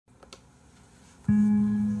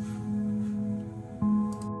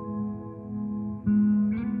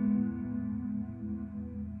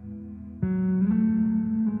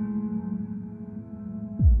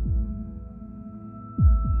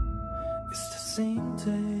same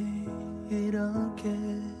day 이렇게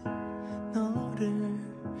너를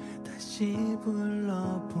다시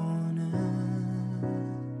불러보는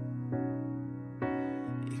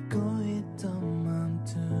잊고 있던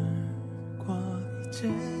맘들과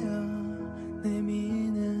이제야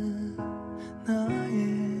내미는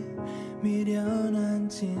나의 미련한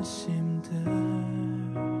진심들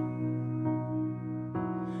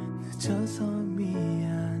늦어서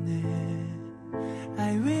미안해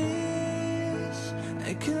I wish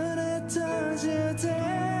I could have told you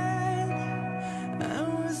that I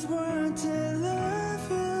was born to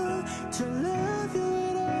love you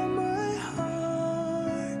with all my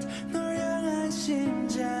heart 널 향한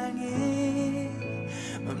심장이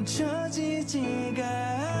멈춰지지가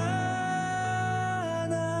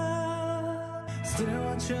않아 Still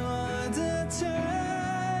want you all the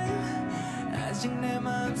time 아직 내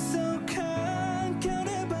맘속